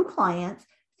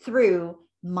 through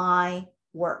my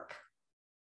work.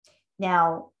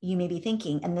 Now, you may be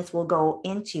thinking, and this will go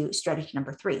into strategy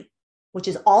number 3, which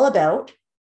is all about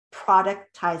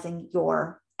productizing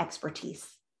your expertise.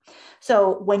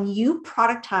 So when you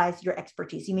productize your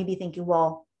expertise, you may be thinking,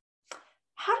 well,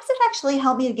 how does it actually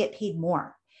help me to get paid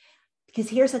more? Because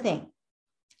here's the thing,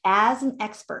 as an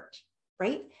expert,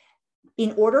 right?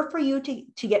 In order for you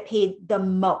to get paid the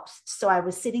most. So I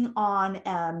was sitting on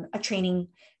a training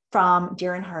from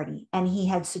Darren Hardy, and he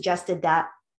had suggested that,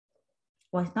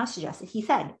 well, not suggested, he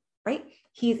said, right?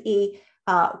 He's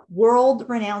a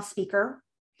world-renowned speaker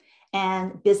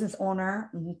and business owner,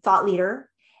 thought leader.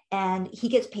 and he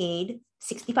gets paid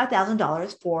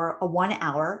 $65,000 for a 1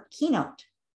 hour keynote.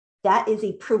 That is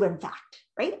a proven fact,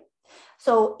 right?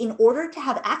 So in order to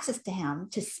have access to him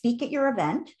to speak at your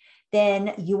event,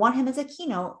 then you want him as a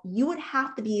keynote, you would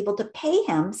have to be able to pay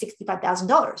him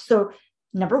 $65,000. So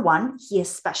number one, he is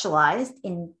specialized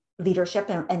in leadership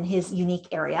and his unique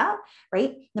area,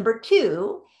 right? Number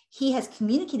two, he has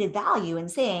communicated value in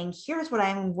saying, here's what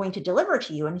I'm going to deliver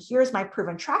to you, and here's my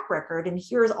proven track record, and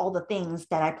here's all the things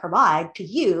that I provide to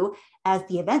you as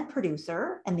the event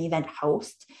producer and the event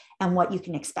host, and what you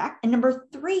can expect. And number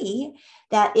three,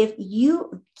 that if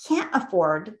you can't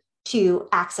afford to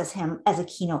access him as a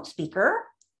keynote speaker,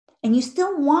 and you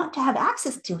still want to have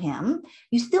access to him,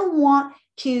 you still want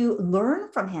to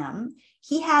learn from him,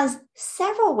 he has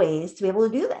several ways to be able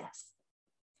to do this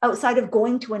outside of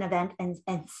going to an event and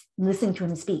listening to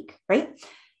him speak, right?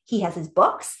 He has his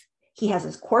books, he has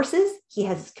his courses, he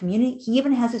has his community, he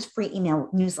even has his free email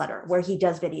newsletter where he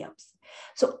does videos.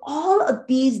 So all of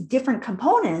these different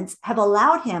components have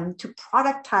allowed him to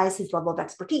productize his level of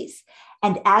expertise.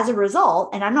 And as a result,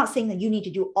 and I'm not saying that you need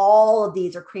to do all of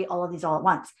these or create all of these all at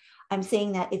once. I'm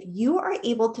saying that if you are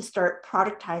able to start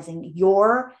productizing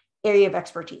your area of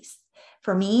expertise,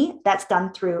 for me, that's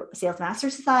done through Sales Master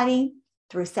Society,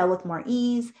 through Sell with More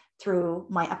Ease, through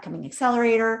my upcoming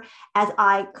accelerator, as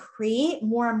I create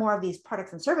more and more of these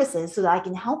products and services so that I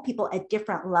can help people at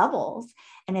different levels.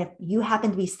 And if you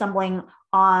happen to be stumbling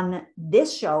on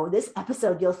this show, this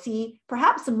episode, you'll see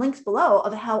perhaps some links below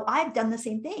of how I've done the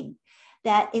same thing.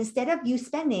 That instead of you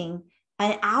spending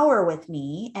an hour with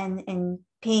me and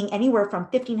paying anywhere from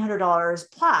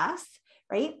 $1,500 plus,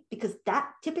 right? Because that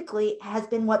typically has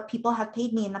been what people have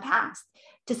paid me in the past,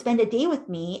 to spend a day with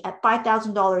me at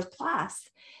 $5,000 plus,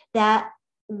 that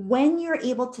when you're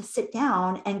able to sit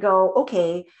down and go,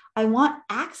 okay, I want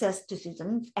access to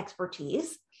Susan's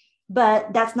expertise,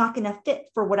 but that's not going to fit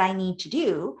for what I need to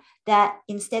do, that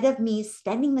instead of me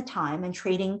spending the time and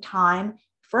trading time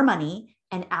for money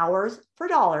and hours for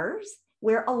dollars,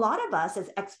 where a lot of us as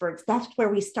experts, that's where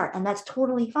we start, and that's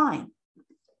totally fine.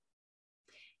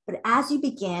 But as you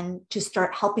begin to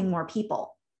start helping more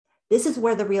people, this is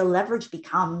where the real leverage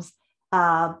becomes,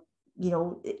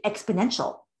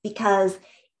 exponential, because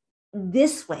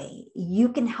this way you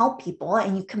can help people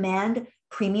and you command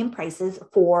premium prices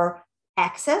for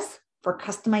access, for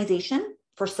customization,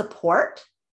 for support,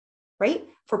 right?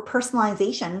 For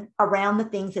personalization around the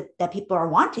things that people are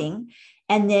wanting.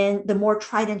 And then the more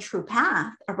tried and true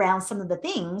path around some of the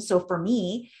things. So for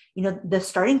me, the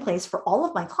starting place for all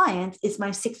of my clients is my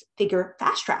 6-figure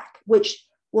fast track, which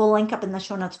we'll link up in the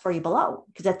show notes for you below,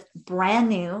 because that's brand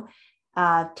new,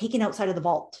 taken outside of the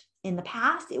vault. In the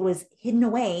past, it was hidden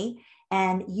away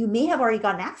and you may have already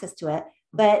gotten access to it.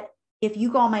 But if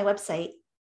you go on my website,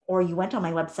 or you went on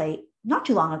my website not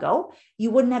too long ago,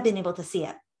 you wouldn't have been able to see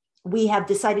it. We have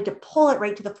decided to pull it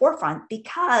right to the forefront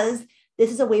because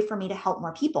this is a way for me to help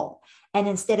more people. And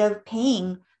instead of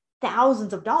paying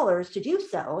thousands of dollars to do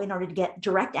so in order to get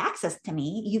direct access to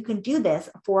me, you can do this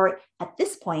for, at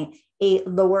this point, a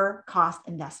lower cost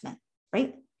investment,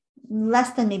 right?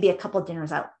 Less than maybe a couple of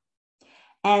dinners out.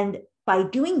 And by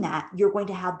doing that, you're going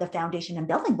to have the foundation and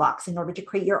building blocks in order to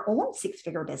create your own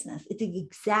 6-figure business. It's the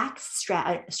exact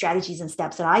strategies and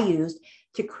steps that I used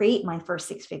to create my first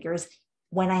 6 figures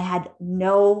when I had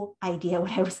no idea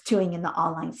what I was doing in the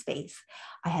online space.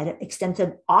 I had an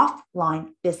extensive offline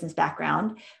business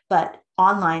background, but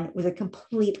online was a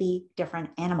completely different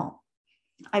animal.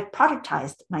 I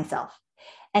productized myself.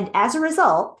 And as a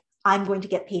result, I'm going to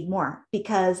get paid more,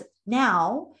 because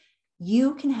now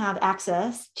you can have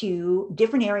access to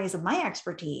different areas of my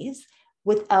expertise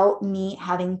without me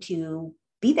having to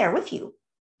be there with you,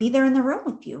 be there in the room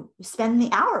with you, spend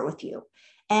the hour with you.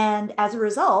 And as a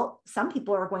result, some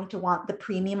people are going to want the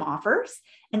premium offers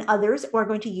and others are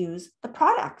going to use the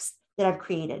products that I've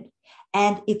created.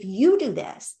 And if you do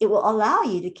this, it will allow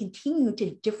you to continue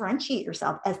to differentiate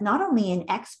yourself as not only an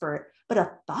expert, but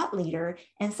a thought leader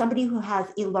and somebody who has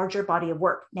a larger body of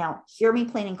work. Now, hear me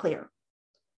plain and clear.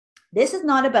 This is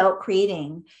not about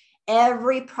creating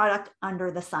every product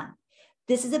under the sun.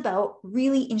 This is about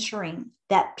really ensuring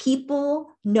that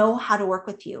people know how to work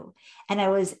with you. And I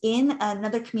was in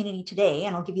another community today,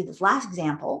 and I'll give you this last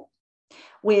example,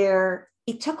 where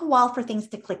it took a while for things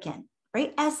to click in,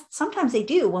 right? As sometimes they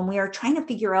do when we are trying to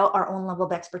figure out our own level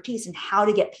of expertise and how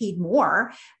to get paid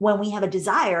more, when we have a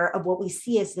desire of what we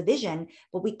see as the vision,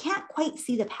 but we can't quite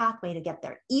see the pathway to get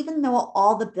there, even though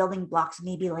all the building blocks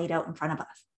may be laid out in front of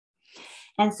us.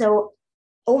 And so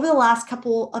over the last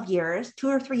couple of years, 2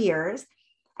 or 3 years,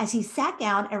 as he sat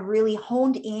down and really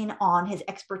honed in on his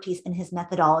expertise and his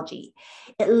methodology.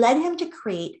 It led him to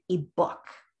create a book.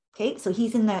 Okay, so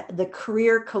he's in the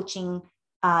career coaching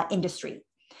industry.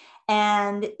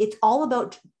 And it's all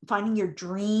about finding your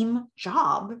dream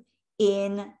job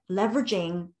in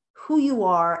leveraging who you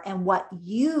are and what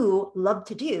you love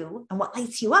to do and what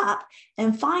lights you up,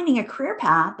 and finding a career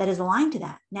path that is aligned to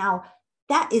that. Now,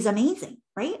 that is amazing,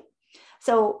 right?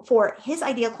 So for his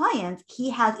ideal clients,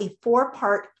 he has a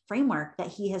 4-part framework that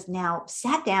he has now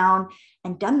sat down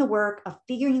and done the work of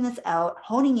figuring this out,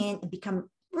 honing in, and become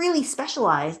really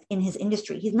specialized in his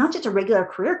industry. He's not just a regular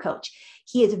career coach.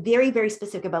 He is very, very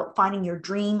specific about finding your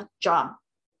dream job,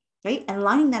 right? And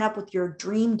lining that up with your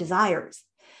dream desires.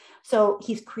 So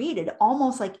he's created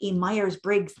almost like a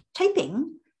Myers-Briggs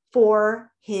typing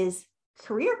for his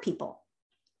career people.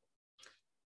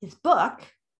 His book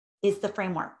is the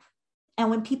framework. And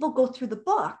when people go through the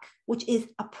book, which is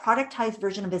a productized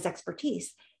version of his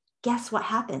expertise, guess what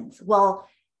happens? Well,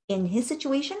 in his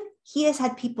situation, he has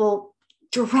had people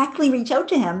directly reach out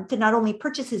to him to not only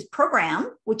purchase his program,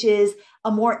 which is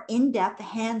a more in-depth,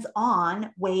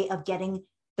 hands-on way of getting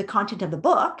the content of the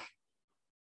book,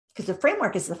 because the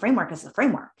framework is the framework is the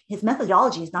framework. His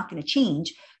methodology is not going to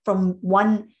change from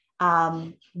one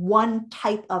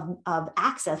type of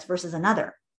access versus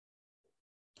another.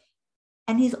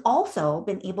 And he's also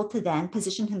been able to then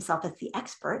position himself as the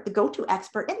expert, the go-to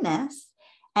expert in this.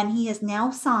 And he has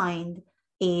now signed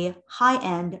a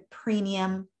high-end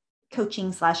premium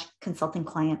coaching / consulting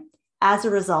client as a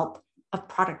result of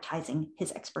productizing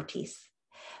his expertise.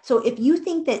 So if you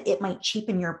think that it might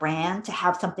cheapen your brand to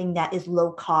have something that is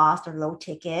low cost or low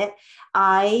ticket,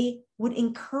 I would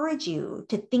encourage you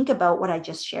to think about what I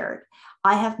just shared.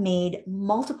 I have made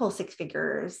multiple 6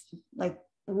 figures, like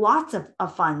lots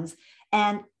of funds.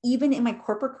 And even in my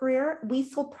corporate career, we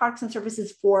sold products and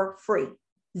services for free.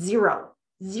 Zero.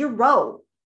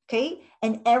 Okay.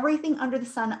 And everything under the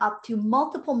sun up to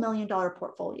multiple $1 million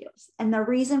portfolios. And the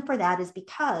reason for that is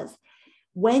because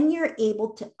when you're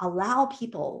able to allow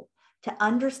people to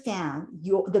understand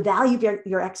the value of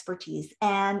your expertise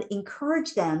and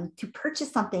encourage them to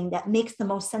purchase something that makes the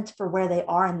most sense for where they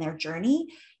are in their journey,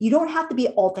 you don't have to be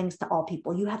all things to all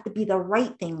people. You have to be the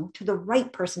right thing to the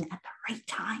right person at the right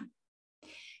time.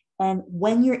 And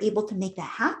when you're able to make that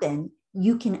happen,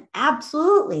 you can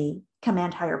absolutely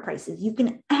command higher prices. You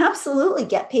can absolutely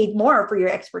get paid more for your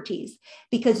expertise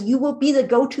because you will be the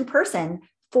go-to person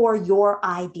for your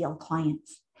ideal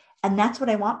clients. And that's what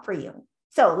I want for you.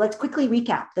 So let's quickly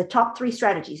recap the top 3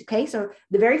 strategies. Okay. So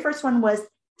the very first one was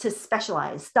to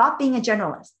specialize, stop being a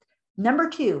generalist. Number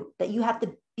 2, that you have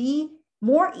to be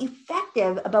more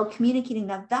effective about communicating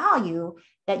the value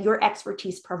that your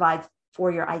expertise provides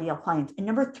for your ideal clients. And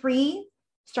number 3,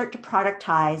 start to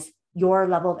productize your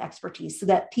level of expertise so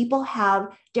that people have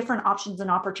different options and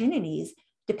opportunities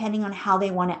depending on how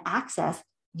they want to access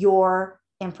your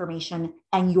information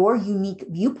and your unique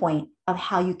viewpoint of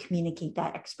how you communicate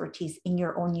that expertise in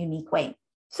your own unique way.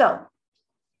 So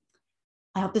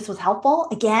I hope this was helpful.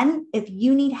 Again, if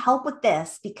you need help with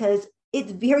this, because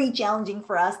it's very challenging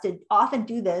for us to often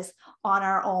do this on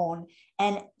our own,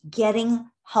 and getting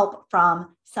help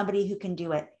from somebody who can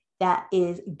do it, that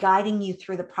is guiding you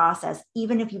through the process,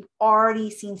 even if you've already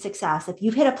seen success, if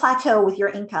you've hit a plateau with your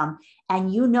income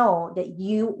and you know that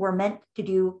you were meant to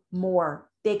do more,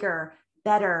 bigger,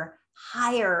 better,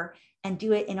 higher, and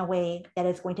do it in a way that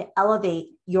is going to elevate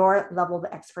your level of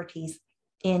expertise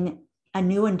in a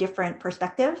new and different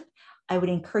perspective, I would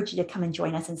encourage you to come and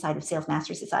join us inside of Sales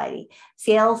Mastery Society.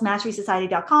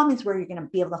 salesmasterysociety.com is where you're going to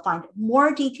be able to find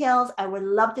more details. I would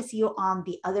love to see you on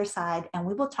the other side, and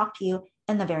we will talk to you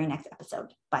in the very next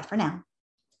episode. Bye for now.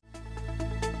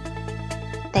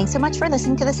 Thanks so much for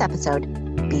listening to this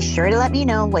episode. Be sure to let me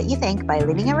know what you think by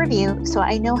leaving a review so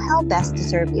I know how best to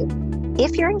serve you.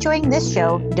 If you're enjoying this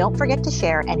show, don't forget to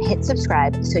share and hit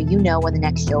subscribe so you know when the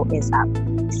next show is up.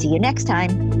 See you next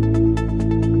time.